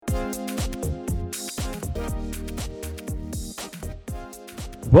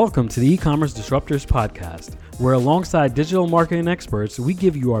Welcome to the E-Commerce Disruptors Podcast, where alongside digital marketing experts, we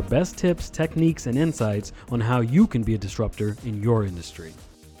give you our best tips, techniques, and insights on how you can be a disruptor in your industry.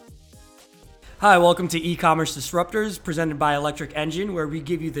 Hi, welcome to E-Commerce Disruptors, presented by Electric Engine, where we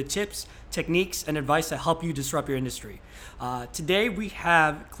give you the tips, techniques, and advice that help you disrupt your industry. Today, we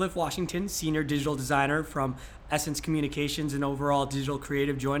have Cliff Washington, Senior Digital Designer from Essence Communications and overall digital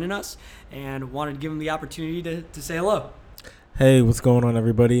creative, joining us, and wanted to give him the opportunity to say hello. Hey, what's going on,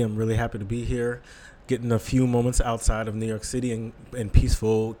 everybody? I'm really happy to be here, getting a few moments outside of New York City and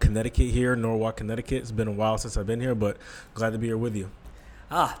peaceful Connecticut here, Norwalk, Connecticut. It's been a while since I've been here, but glad to be here with you.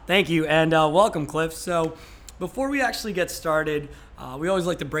 Thank you, and welcome, Cliff. So before we actually get started, we always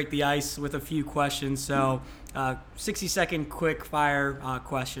like to break the ice with a few questions. So 60-second quick fire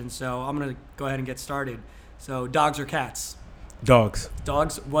questions. So I'm going to go ahead and get started. So dogs or cats? Dogs.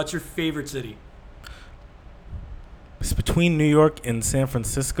 Dogs. What's your favorite city? It's between New York and San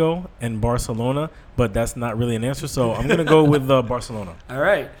Francisco and Barcelona, but that's not really an answer, so I'm going to go with Barcelona. All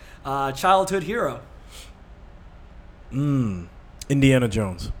right. Childhood hero? Indiana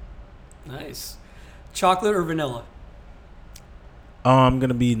Jones. Nice. Chocolate or vanilla? I'm going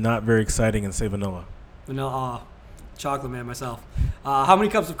to be not very exciting and say vanilla. Vanilla. Chocolate man myself. How many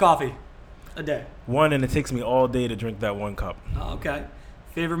cups of coffee a day? One, and it takes me all day to drink that one cup. Okay.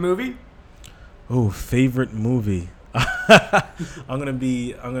 Favorite movie? Oh, favorite movie. I'm gonna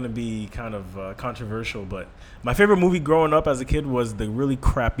be kind of controversial, but my favorite movie growing up as a kid was the really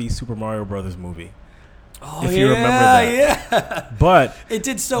crappy Super Mario Brothers movie. Oh, if you remember that. Yeah. But it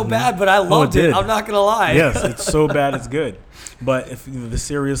did so bad, but I loved it. I'm not gonna lie. Yes, it's so bad it's good. But if the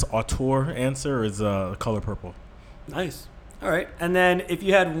serious auteur answer is Color Purple. Nice. All right. And then if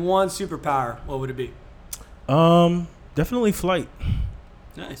you had one superpower, what would it be? Definitely flight.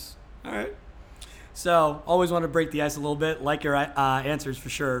 Nice. All right. So always want to break the ice a little bit, like your answers for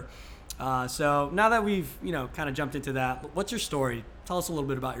sure. So now that we've kind of jumped into that, what's your story? Tell us a little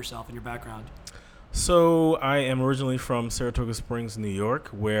bit about yourself and your background. So I am originally from Saratoga Springs, New York,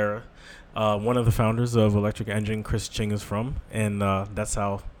 where one of the founders of Electric Engine, Chris Ching, is from, and that's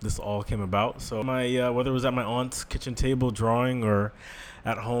how this all came about. So my whether it was at my aunt's kitchen table drawing or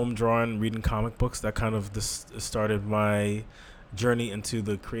at home drawing, reading comic books, that kind of started my journey into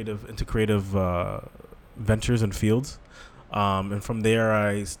creative ventures and fields. And from there,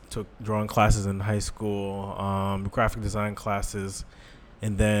 I took drawing classes in high school, graphic design classes,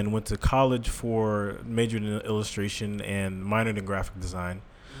 and then went to college majored in illustration and minored in graphic design.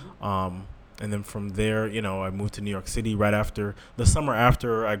 And then from there, I moved to New York City right after the summer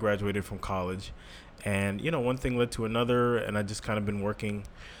after I graduated from college. And, one thing led to another, and I just kind of been working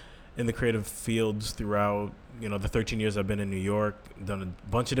in the creative fields throughout, the 13 years I've been in New York. Done a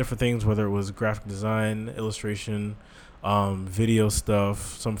bunch of different things, whether it was graphic design, illustration, video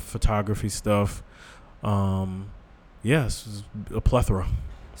stuff, some photography stuff. Yes, a plethora.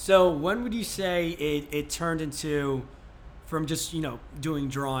 So when would you say it turned into, from just, doing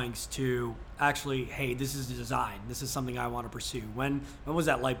drawings to actually, hey, this is design. This is something I want to pursue. When was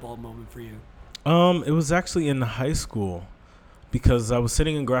that light bulb moment for you? It was actually in high school, because I was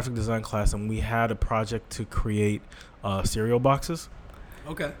sitting in graphic design class and we had a project to create cereal boxes.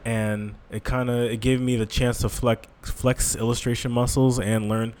 Okay. And it gave me the chance to flex illustration muscles and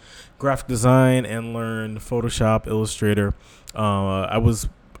learn graphic design and learn Photoshop, Illustrator. I was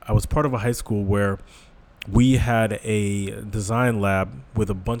part of a high school where we had a design lab with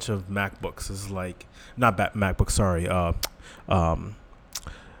a bunch of MacBooks. It's like not MacBooks, sorry.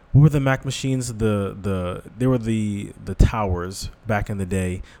 What were the Mac machines? They were the towers back in the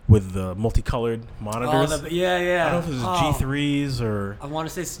day with the multicolored monitors. Oh, yeah. I don't know if it was G3s or I want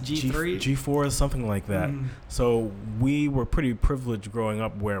to say it's G3, G4s, something like that. So we were pretty privileged growing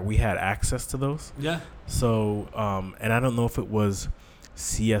up where we had access to those. Yeah. So and I don't know if it was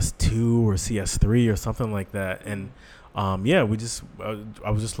CS2 or CS3 or something like that. And I was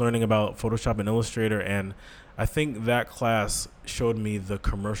just learning about Photoshop and Illustrator, and I think that class showed me the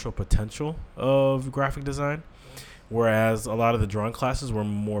commercial potential of graphic design, whereas a lot of the drawing classes were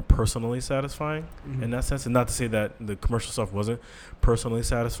more personally satisfying in that sense. And not to say that the commercial stuff wasn't personally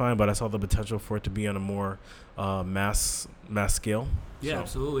satisfying, but I saw the potential for it to be on a more mass scale. Yeah, so.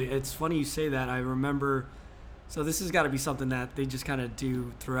 Absolutely. It's funny you say that. I remember, so this has got to be something that they just kind of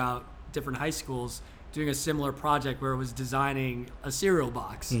do throughout different high schools, doing a similar project where it was designing a cereal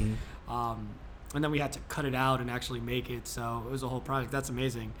box. And then we had to cut it out and actually make it. So it was a whole project. That's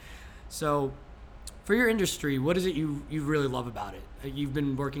amazing. So for your industry, what is it you really love about it? You've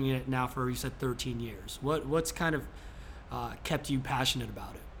been working in it now for, you said, 13 years. What's kind of kept you passionate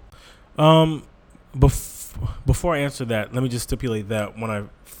about it? Before I answer that, let me just stipulate that when I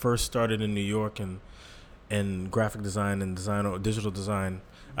first started in New York and in graphic design and design or digital design,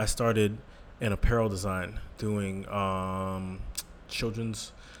 I started in apparel design, doing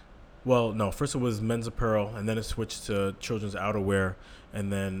children's. Well, no, first it was men's apparel, and then it switched to children's outerwear,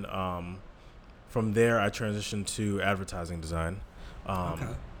 and then from there I transitioned to advertising design. Okay.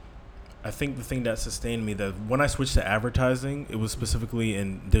 I think the thing that sustained me, that when I switched to advertising, it was specifically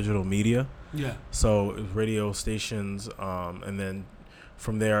in digital media. Yeah. So it was radio stations, and then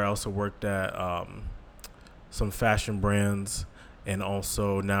from there I also worked at some fashion brands, and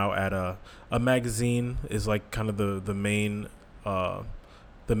also now at a magazine is like kind of the main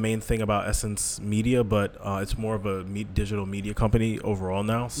thing about Essence Media, but it's more of a digital media company overall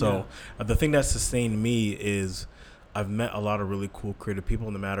now. So the thing that sustained me is I've met a lot of really cool creative people,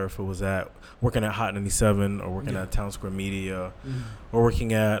 no matter if it was working at Hot 97 or working at Town Square Media or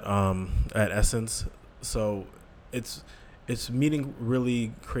working at Essence. So it's meeting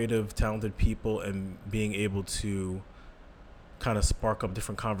really creative, talented people and being able to kind of spark up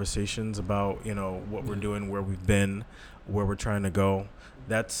different conversations about, what we're doing, where we've been, where we're trying to go.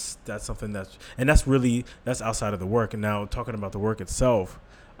 That's something that's outside of the work. And now talking about the work itself,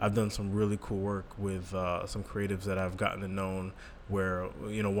 I've done some really cool work with some creatives that I've gotten to know, where,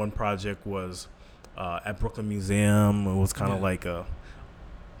 one project was at Brooklyn Museum. It was kind of like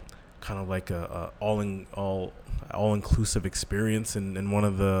a all-inclusive experience in one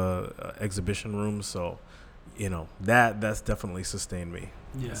of the exhibition rooms. So, that's definitely sustained me.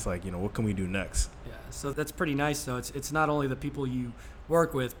 Yeah. It's like, what can we do next? Yeah. So that's pretty nice, though. It's not only the people you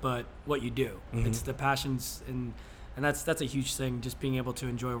work with, but what you do. Mm-hmm. It's the passions and that's a huge thing, just being able to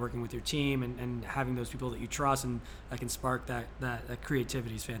enjoy working with your team and having those people that you trust and that can spark that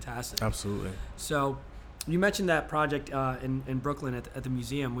creativity is fantastic. Absolutely. So you mentioned that project in Brooklyn at the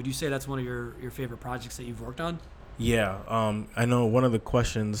museum. Would you say that's one of your favorite projects that you've worked on? Yeah. I know one of the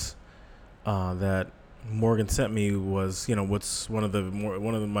questions that Morgan sent me was, what's one of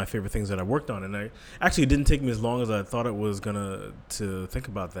my favorite things that I worked on, and it didn't take me as long as I thought it was to think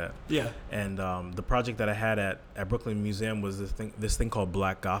about that. Yeah. And the project that I had at Brooklyn Museum was this thing called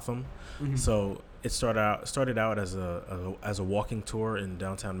Black Gotham. Mm-hmm. So it started out as a walking tour in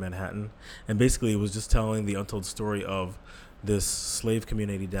downtown Manhattan, and basically it was just telling the untold story of this slave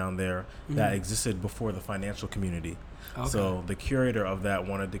community down there that existed before the financial community. Okay. So the curator of that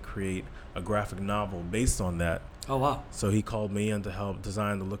wanted to create a graphic novel based on that. Oh, wow. So he called me in to help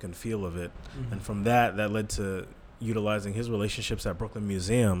design the look and feel of it. Mm-hmm. And from that led to utilizing his relationships at Brooklyn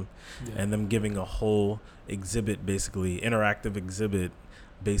Museum and them giving a whole exhibit, basically interactive exhibit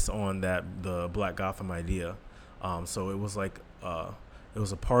based on the Black Gotham idea. So it was like it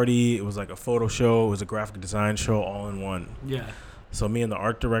was a party, it was like a photo show, it was a graphic design show all in one. Yeah. So me and the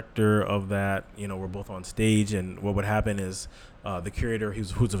art director of that, we're both on stage, and what would happen is the curator,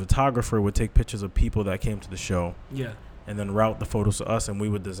 who's a photographer, would take pictures of people that came to the show. Yeah. And then route the photos to us, and we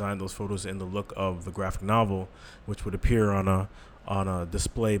would design those photos in the look of the graphic novel, which would appear on a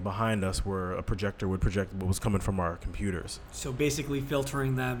display behind us where a projector would project what was coming from our computers. So basically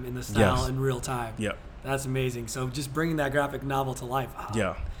filtering them in the style in real time. Yep. That's amazing. So just bringing that graphic novel to life.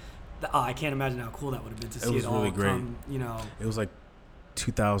 Yeah. I can't imagine how cool that would have been to see it all really great. Come, It was like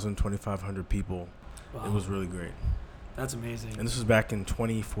 2,000, 2,500 people. Wow. It was really great. That's amazing. And this was back in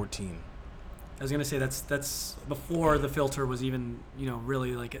 2014. I was going to say that's before the filter was even,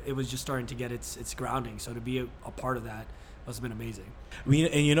 really like it was just starting to get its grounding. So to be a part of that must have been amazing. I mean,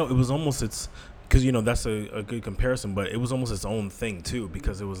 and it was almost because that's a good comparison, but it was almost its own thing too,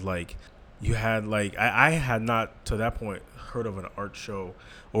 because it was like you had like I had not to that point heard of an art show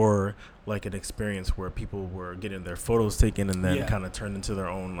or like an experience where people were getting their photos taken and then kind of turned into their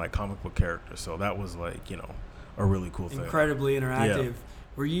own like comic book characters. So that was like a really cool thing. Incredibly interactive. Yeah.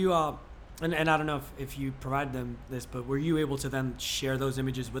 Were you and I don't know if you provided them this, but were you able to then share those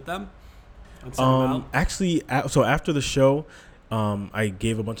images with them? Actually, so after the show, I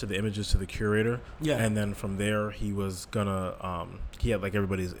gave a bunch of the images to the curator. Yeah. And then from there, he was gonna he had like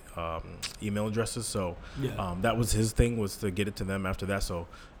everybody's email addresses, so that was his thing, was to get it to them after that. So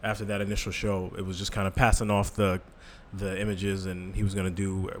after that initial show, it was just kind of passing off the images, and he was gonna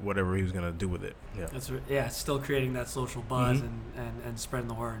do whatever he was gonna do with it. Yeah. Still creating that social buzz and spreading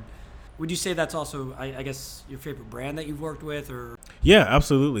the word. Would you say that's also, I guess, your favorite brand that you've worked with, or? Yeah,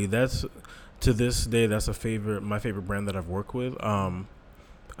 absolutely. That's, to this day, that's my favorite brand that I've worked with. I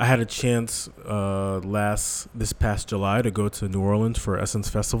had a chance this past July to go to New Orleans for Essence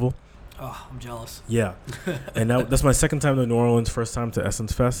Festival. Oh, I'm jealous. Yeah, and that's my second time to New Orleans, first time to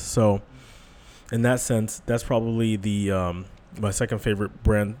Essence Fest. So, in that sense, that's probably the my second favorite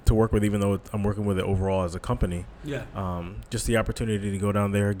brand to work with, even though I'm working with it overall as a company. Yeah. Just the opportunity to go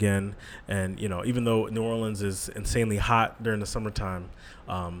down there again. And, even though New Orleans is insanely hot during the summertime,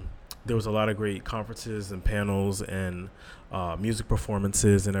 there was a lot of great conferences and panels and music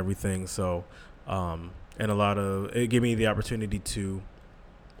performances and everything. So, it gave me the opportunity to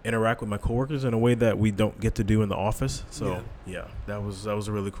interact with my coworkers in a way that we don't get to do in the office. So that was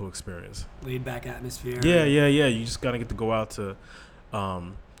a really cool experience. Laid back atmosphere. Yeah. You just gotta get to go out to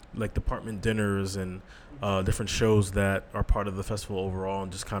like department dinners and different shows that are part of the festival overall,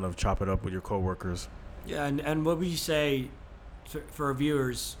 and just kind of chop it up with your coworkers. Yeah, and what would you say for our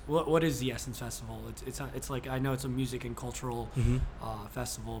viewers? What is the Essence Festival? It's like, I know it's a music and cultural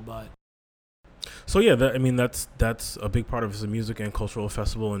festival, but. So yeah, that's a big part of it. It's a music and cultural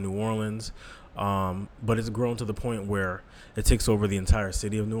festival in New Orleans, but it's grown to the point where it takes over the entire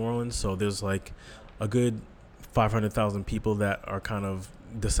city of New Orleans. So there's like a good 500,000 people that are kind of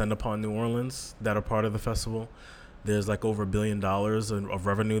descend upon New Orleans that are part of the festival. There's like over $1 billion of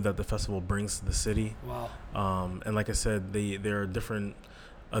revenue that the festival brings to the city. Wow. And like I said, there are different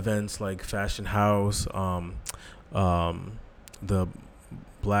events like Fashion House, the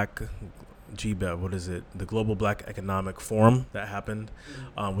Black GBEV, what is it? The Global Black Economic Forum that happened,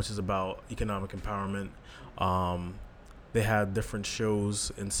 which is about economic empowerment. They had different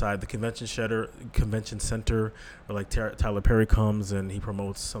shows inside the convention center, where like Tyler Perry comes and he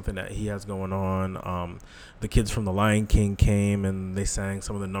promotes something that he has going on. The kids from The Lion King came and they sang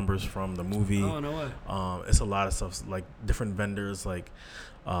some of the numbers from the movie. Oh, no way. It's a lot of stuff, like different vendors, like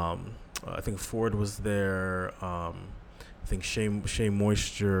I think Ford was there. I think Shea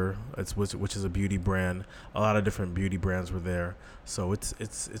Moisture, which is a beauty brand. A lot of different beauty brands were there. So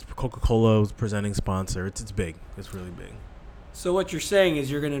it's Coca-Cola's presenting sponsor. It's big. It's really big. So what you're saying is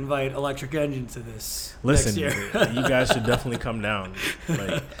you're going to invite Electric Engine to this Listen, next year. You guys should definitely come down.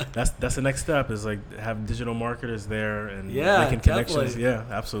 Like that's the next step, is like have digital marketers there and making connections. Definitely. Yeah,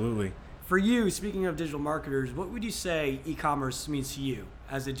 absolutely. For you, speaking of digital marketers, what would you say e-commerce means to you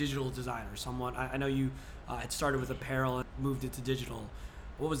as a digital designer? Someone, I know you had started with apparel and moved it to digital.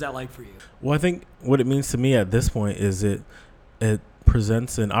 What was that like for you? Well, I think what it means to me at this point is it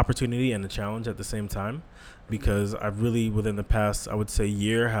presents an opportunity and a challenge at the same time, because I've really, within the past, I would say,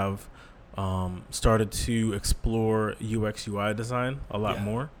 year, have started to explore UX UI design a lot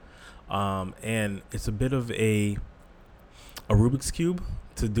more. And it's a bit of a Rubik's Cube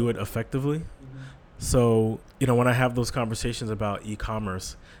to do it effectively. Mm-hmm. So, when I have those conversations about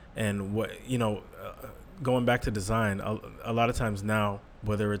e-commerce and what, going back to design, a lot of times now,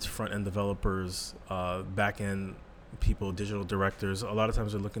 whether it's front-end developers, back-end people, digital directors, a lot of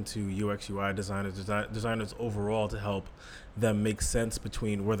times they're looking to UX, UI designers overall to help them make sense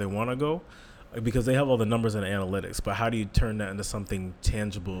between where they want to go, because they have all the numbers and analytics, but how do you turn that into something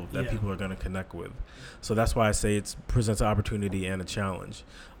tangible that people are going to connect with? So that's why I say it presents an opportunity and a challenge.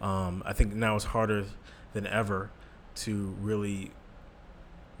 I think now it's harder than ever to really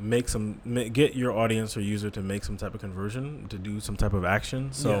get your audience or user to make some type of conversion, to do some type of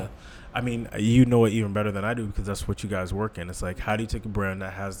action. So, I mean, you know it even better than I do, because that's what you guys work in. It's like, how do you take a brand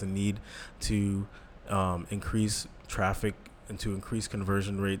that has the need to increase traffic and to increase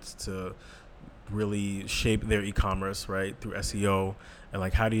conversion rates, to really shape their e-commerce, right, through SEO, and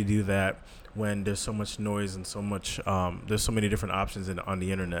like, how do you do that when there's so much noise and so much there's so many different options on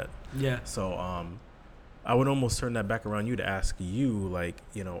the internet? So I would almost turn that back around you to ask you, like,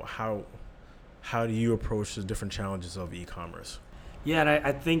 how do you approach the different challenges of e-commerce? Yeah, and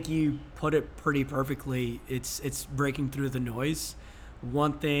I think you put it pretty perfectly. It's breaking through the noise.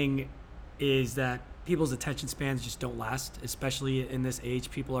 One thing is that people's attention spans just don't last, especially in this age.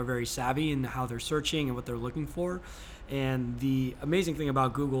 People are very savvy in how they're searching and what they're looking for. And the amazing thing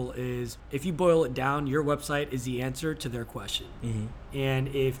about Google is, if you boil it down, your website is the answer to their question. Mm-hmm. And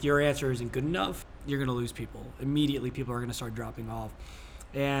if your answer isn't good enough, you're going to lose people. Immediately, people are going to start dropping off.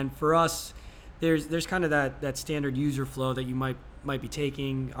 And for us, there's kind of that standard user flow that you might be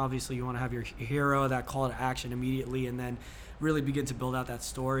taking. Obviously, you want to have your hero, that call to action immediately, and then really begin to build out that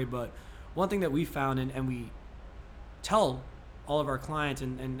story. But one thing that we found, and we tell all of our clients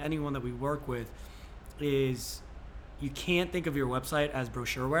and anyone that we work with, is you can't think of your website as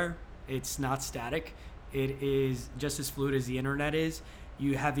brochureware. It's not static. It is just as fluid as the internet is.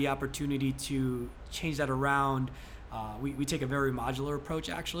 You have the opportunity to change that around. We take a very modular approach,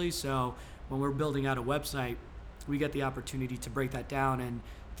 actually. So when we're building out a website, we get the opportunity to break that down, and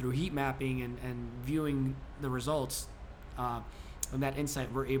through heat mapping and viewing the results and that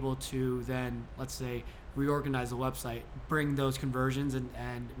insight, we're able to then, let's say, reorganize the website, bring those conversions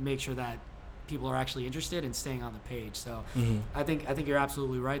and make sure that people are actually interested in staying on the page. So Mm-hmm. I think you're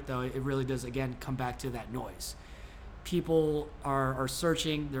absolutely right, though. It really does, again, come back to that noise. People are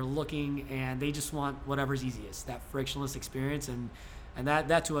searching, they're looking, and they just want whatever's easiest, that frictionless experience. And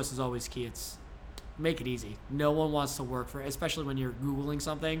that to us is always key. It's make it easy. No one wants to work for, especially when you're Googling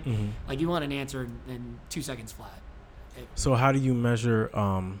something. Mm-hmm. Like, you want an answer in 2 seconds flat. So how do you measure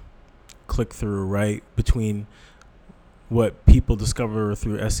click-through, right, between what people discover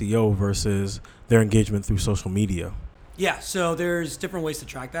through SEO versus their engagement through social media? Yeah, so there's different ways to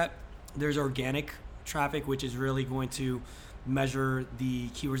track that. There's organic traffic, which is really going to measure the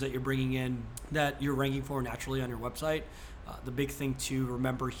keywords that you're bringing in that you're ranking for naturally on your website. The big thing to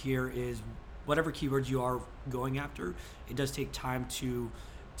remember here is whatever keywords you are going after, it does take time to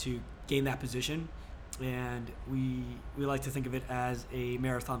gain that position. And we like to think of it as a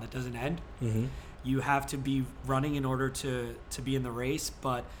marathon that doesn't end. Mm-hmm. You have to be running in order to be in the race.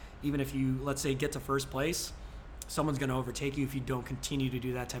 But even if you, let's say, get to first place, someone's going to overtake you if you don't continue to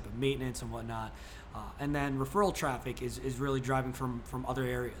do that type of maintenance and whatnot. And then referral traffic is really driving from other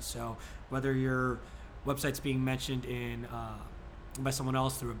areas. So whether your website's being mentioned by someone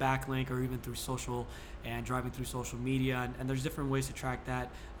else through a backlink or even through social and driving through social media, and there's different ways to track that.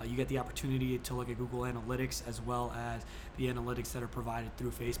 You get the opportunity to look at Google Analytics as well as the analytics that are provided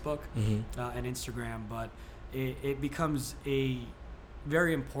through Facebook and Instagram. But it becomes a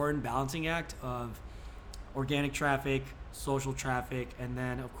very important balancing act of organic traffic, social traffic, and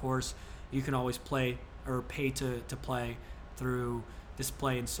then of course you can always pay to play through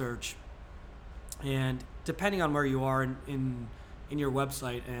display and search. And depending on where you are in your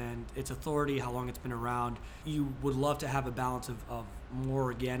website and its authority, how long it's been around, you would love to have a balance of more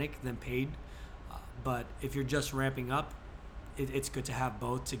organic than paid. But if you're just ramping up, it's good to have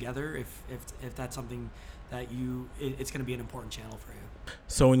both together if that's something that it's going to be an important channel for you.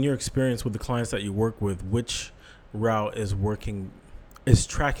 So in your experience with the clients that you work with, which route is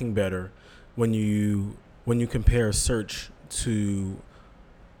tracking better when you compare search to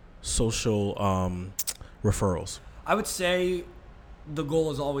social referrals? I would say the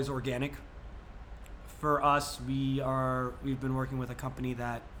goal is always organic. For us, we've been working with a company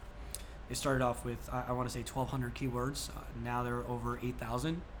that it started off with, I want to say 1,200 keywords. Now they're over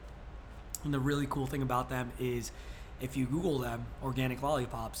 8,000. And the really cool thing about them is if you Google them, organic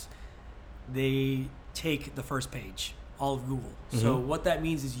lollipops, they take the first page, all of Google. Mm-hmm. So what that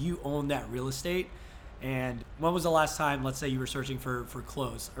means is you own that real estate. And when was the last time, let's say you were searching for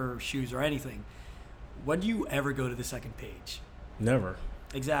clothes or shoes or anything, when do you ever go to the second page? Never.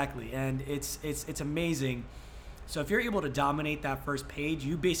 Exactly. And it's amazing. So if you're able to dominate that first page,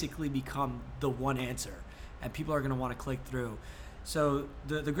 you basically become the one answer, and people are going to want to click through. So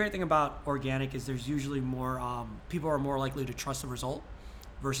the great thing about organic is there's usually more, people are more likely to trust the result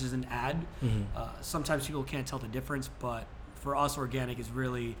versus an ad. Mm-hmm. Sometimes people can't tell the difference, but for us, organic is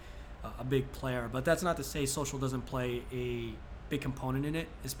really a big player. But that's not to say social doesn't play a big component in it,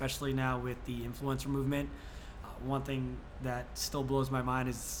 especially now with the influencer movement. One thing that still blows my mind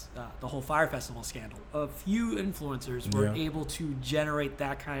is the whole Fyre Festival scandal. A few influencers were able to generate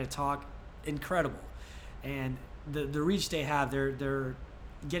that kind of talk. Incredible. And the reach they have, they're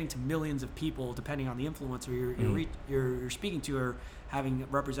getting to millions of people depending on the influencer you're speaking to or having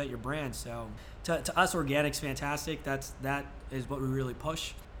represent your brand. So to us, organic's fantastic. That is what we really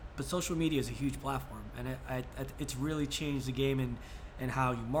push. But social media is a huge platform, and it's really changed the game and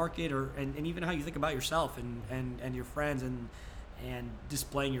how you market and even how you think about yourself and your friends and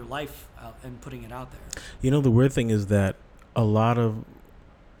displaying your life out and putting it out there. You know, the weird thing is that a lot of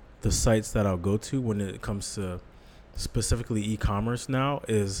the sites that I'll go to when it comes to specifically e-commerce now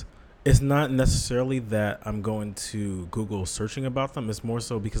it's not necessarily that I'm going to Google searching about them. It's more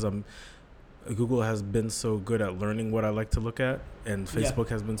so because Google has been so good at learning what I like to look at, and Facebook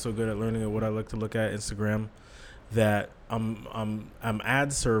has been so good at learning what I like to look at, Instagram, that I'm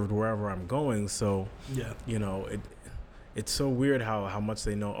ad served wherever I'm going. So you know, it's so weird how much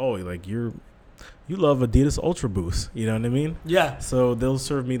they know. Oh, like you love Adidas Ultra Boost, you know what I mean? Yeah. So they'll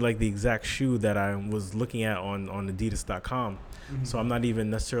serve me like the exact shoe that I was looking at on Adidas.com. Mm-hmm. So I'm not even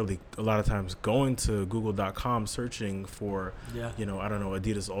necessarily a lot of times going to Google.com searching for, you know, I don't know,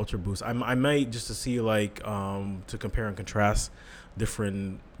 Adidas Ultra Boost. I might just to see like to compare and contrast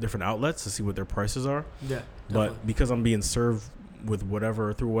different outlets to see what their prices are. Yeah. But because I'm being served with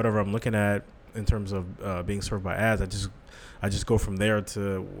through whatever I'm looking at in terms of being served by ads, I just go from there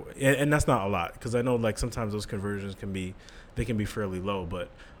to, and that's not a lot because I know like sometimes those conversions can be fairly low, but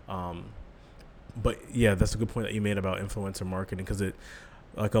yeah, that's a good point that you made about influencer marketing because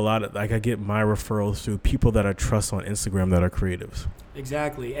like I get my referrals through people that I trust on Instagram that are creatives.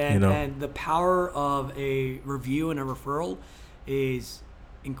 Exactly. And the power of a review and a referral is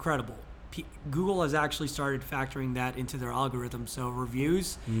incredible. Google has actually started factoring that into their algorithm. So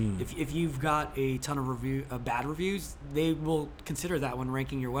reviews, if you've got a ton of bad reviews, they will consider that when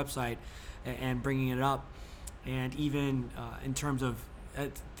ranking your website and bringing it up. And even in terms of, I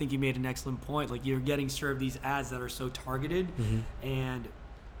think you made an excellent point. Like, you're getting served these ads that are so targeted, and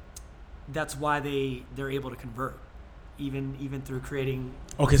that's why they're able to convert, even through creating.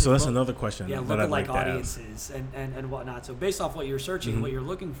 Okay, so that's another question. Yeah, lookalike audiences and whatnot. So based off what you're searching, what you're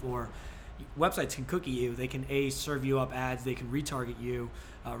looking for, websites can cookie you. They can serve you up ads. They can retarget you,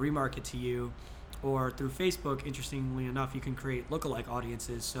 remarket to you, or through Facebook. Interestingly enough, you can create lookalike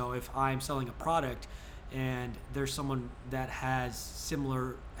audiences. So if I'm selling a product, and there's someone that has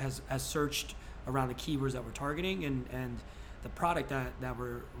searched around the keywords that we're targeting and the product that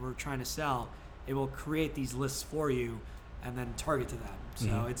we're trying to sell, it will create these lists for you and then target to them.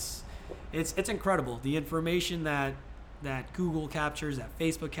 So it's incredible. The information that Google captures, that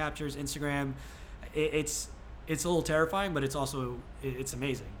Facebook captures, Instagram, it's a little terrifying, but it's also it's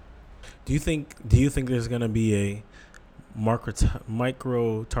amazing. Do you think there's going to be a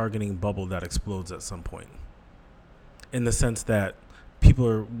micro targeting bubble that explodes at some point, in the sense that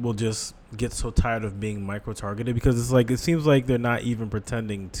people will just get so tired of being micro targeted, because it's like, it seems like they're not even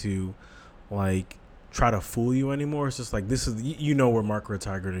pretending to like try to fool you anymore. It's just like, this is, we're micro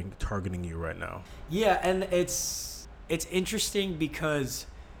targeting you right now. Yeah, and it's interesting because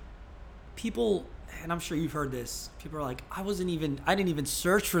people, and I'm sure you've heard this, people are like, I didn't even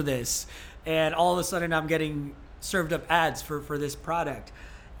search for this, and all of a sudden I'm getting served up ads for this product.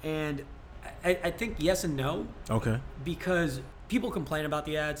 And I think yes and no. Okay. Because people complain about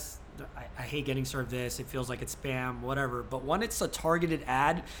the ads. I hate getting served this. It feels like it's spam, whatever. But when it's a targeted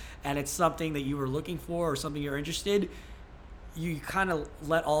ad and it's something that you were looking for or something you're interested, you kind of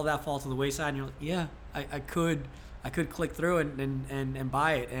let all of that fall to the wayside, and you're like, yeah, I could click through and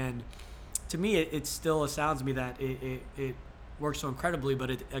buy it. And to me, it still astounds me that it works so incredibly,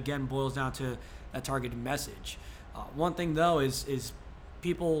 but it again boils down to that targeted message. One thing though is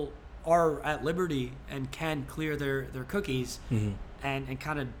people are at liberty and can clear their cookies and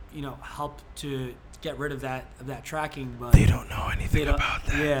kind of help to get rid of that tracking, but they don't know anything about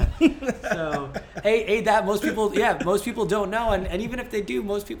that. Yeah. So that most people don't know, and even if they do,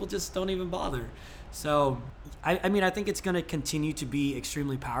 most people just don't even bother. So I mean, I think it's going to continue to be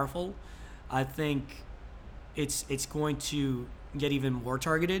extremely powerful. I think it's going to get even more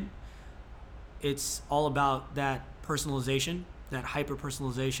targeted. It's all about that personalization, that hyper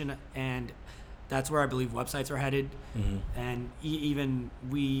personalization, and that's where I believe websites are headed. And even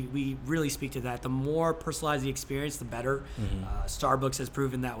we really speak to that. The more personalized the experience, the better. Starbucks has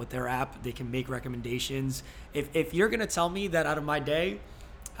proven that with their app. They can make recommendations. If you're gonna tell me that out of my day,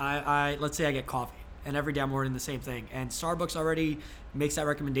 I let's say I get coffee, and every day I'm ordering the same thing, and Starbucks already makes that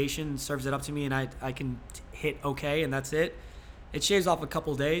recommendation, serves it up to me, and I can hit okay, and that's it. It shaves off a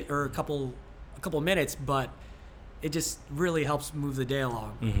couple days or a couple minutes, but it just really helps move the day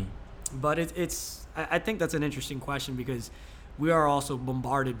along. But I think that's an interesting question, because we are also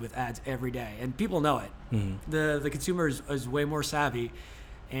bombarded with ads every day, and people know it. The consumer is way more savvy,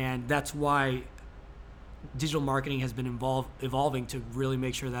 and that's why digital marketing has been evolving to really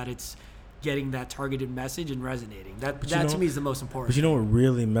make sure that it's getting that targeted message and resonating. That to me is the most important. But what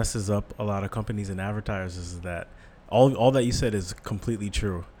really messes up a lot of companies and advertisers is that all that you said is completely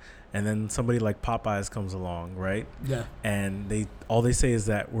true. And then somebody like Popeyes comes along, right? Yeah. And they say is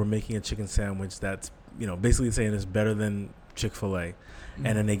that we're making a chicken sandwich that's, basically saying it's better than Chick-fil-A.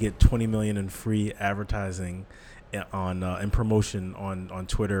 And then they get $20 million in free advertising on and promotion on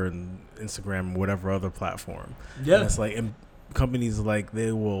Twitter and Instagram and whatever other platform. Yeah. And it's like, and companies like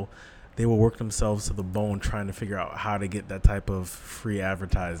they will work themselves to the bone trying to figure out how to get that type of free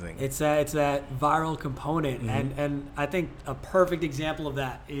advertising. It's that viral component. And I think a perfect example of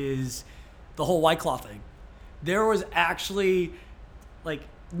that is the whole White Claw thing. There was actually, like,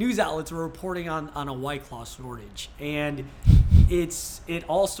 news outlets were reporting on a White Claw shortage. And so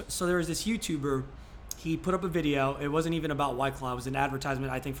there was this YouTuber, he put up a video. It wasn't even about White Claw. It was an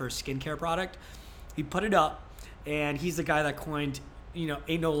advertisement, I think, for a skincare product. He put it up, and he's the guy that coined,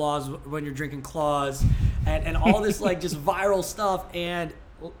 ain't no laws when you're drinking claws, and all this like just viral stuff. And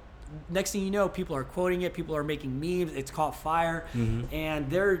next thing you know, people are quoting it, people are making memes, it's caught fire, and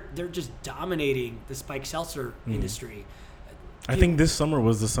they're just dominating the spiked seltzer industry. I think this summer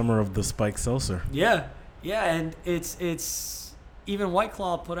was the summer of the spiked seltzer. Yeah, and it's even White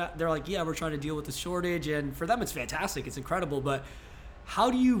Claw put out, they're like, yeah, we're trying to deal with the shortage, and for them it's fantastic, it's incredible, but how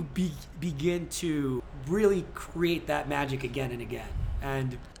do you begin to really create that magic again and again?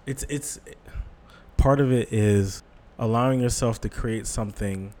 And it's part of it is allowing yourself to create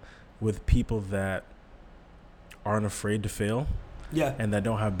something with people that aren't afraid to fail. Yeah. And that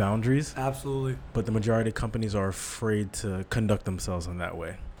don't have boundaries. Absolutely. But the majority of companies are afraid to conduct themselves in that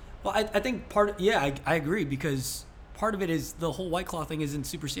way. Well, I think I agree, because part of it is the whole White Claw thing isn't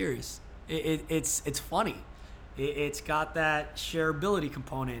super serious. It's funny. It's got that shareability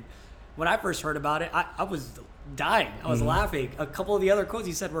component. When I first heard about it, I was dying. I was laughing. A couple of the other quotes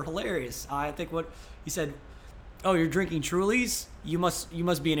he said were hilarious. I think what he said, "Oh, you're drinking Trulies? You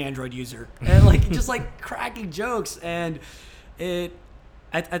must be an Android user," and just cracking jokes. And I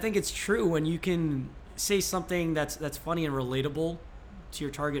think it's true when you can say something that's funny and relatable to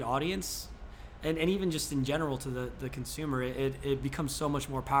your target audience, and even just in general to the consumer, it becomes so much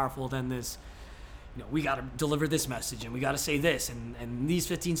more powerful than this, we got to deliver this message and we got to say this and these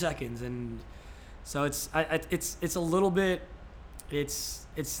 15 seconds. And so it's a little bit, it's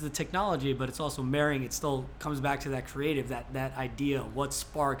the technology, but it's also marrying. It still comes back to that creative, that idea, what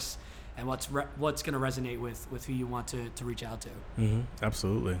sparks and what's going to resonate with who you want to reach out to.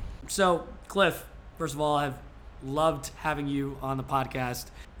 Absolutely. So, Cliff, first of all, I've loved having you on the podcast.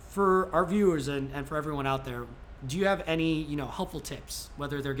 For our viewers and for everyone out there, do you have any helpful tips,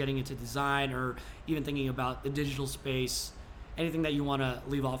 whether they're getting into design or even thinking about the digital space, anything that you want to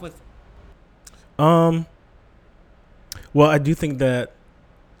leave off with? Well, I do think that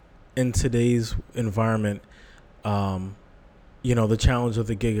in today's environment, the challenge of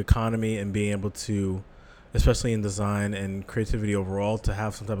the gig economy and being able to, especially in design and creativity overall, to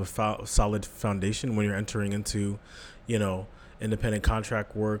have some type of solid foundation when you're entering into, independent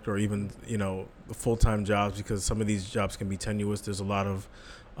contract work or even, full-time jobs, because some of these jobs can be tenuous. There's a lot of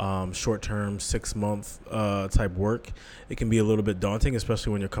short-term, 6-month type work. It can be a little bit daunting,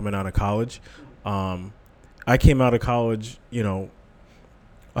 especially when you're coming out of college. I came out of college,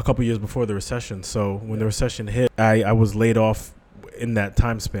 a couple years before the recession. So when the recession hit, I was laid off in that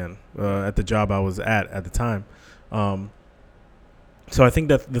time span at the job I was at the time. So I think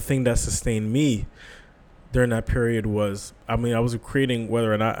that the thing that sustained me during that period was, I was creating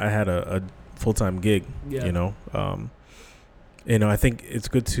whether or not I had a full-time gig, I think it's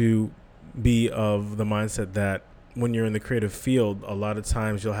good to be of the mindset that when you're in the creative field, a lot of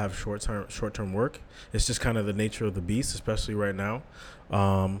times you'll have short-term work. It's just kind of the nature of the beast, especially right now.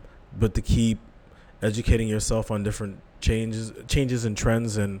 But to keep educating yourself on different changes and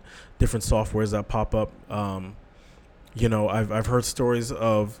trends and different softwares that pop up. I've heard stories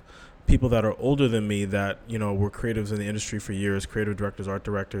of people that are older than me that, were creatives in the industry for years, creative directors, art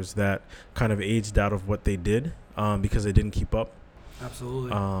directors, that kind of aged out of what they did because they didn't keep up.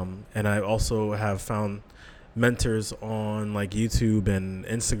 Absolutely. And I also have found mentors on YouTube and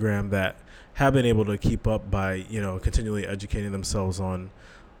Instagram that have been able to keep up by, continually educating themselves on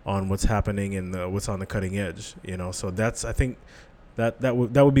what's happening and what's on the cutting edge, So that's, I think that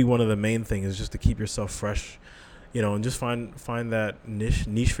would be one of the main things, is just to keep yourself fresh, and just find that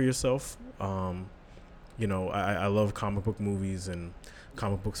niche for yourself. I love comic book movies and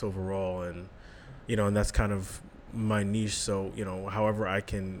comic books overall, and and that's kind of my niche. So however I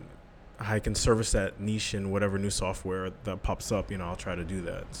can service that niche in whatever new software that pops up, I'll try to do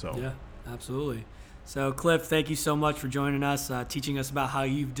that. So yeah, absolutely. So Cliff, thank you so much for joining us, teaching us about how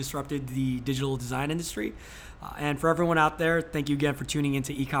you've disrupted the digital design industry. And for everyone out there, thank you again for tuning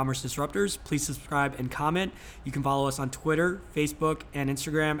into E-Commerce Disruptors. Please subscribe and comment. You can follow us on Twitter, Facebook, and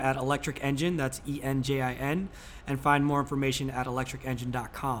Instagram at Electric Engine. That's ENJIN. And find more information at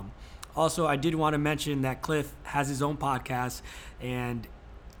electricengine.com. Also, I did want to mention that Cliff has his own podcast, and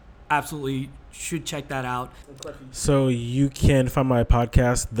absolutely should check that out. So you can find my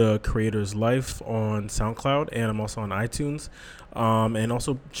podcast, The Creator's Life, on SoundCloud, and I'm also on iTunes. And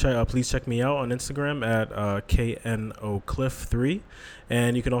also, please check me out on Instagram at KNOCliff3.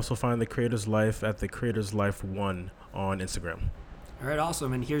 And you can also find The Creator's Life at The Creator's Life 1 on Instagram. All right,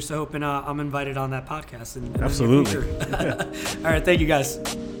 awesome. And here's to hoping I'm invited on that podcast. Absolutely. In the future. All right, thank you, guys.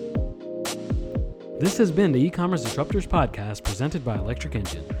 This has been the E-Commerce Disruptors podcast presented by Electric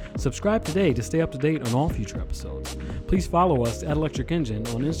Engine. Subscribe today to stay up to date on all future episodes. Please follow us at Electric Engine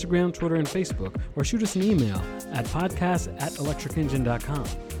on Instagram, Twitter, and Facebook, or shoot us an email at podcast@electricengine.com.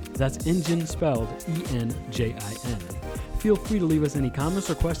 That's engine spelled ENJIN. Feel free to leave us any comments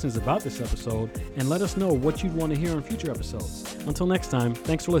or questions about this episode and let us know what you'd want to hear on future episodes. Until next time,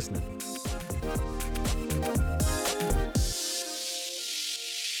 thanks for listening.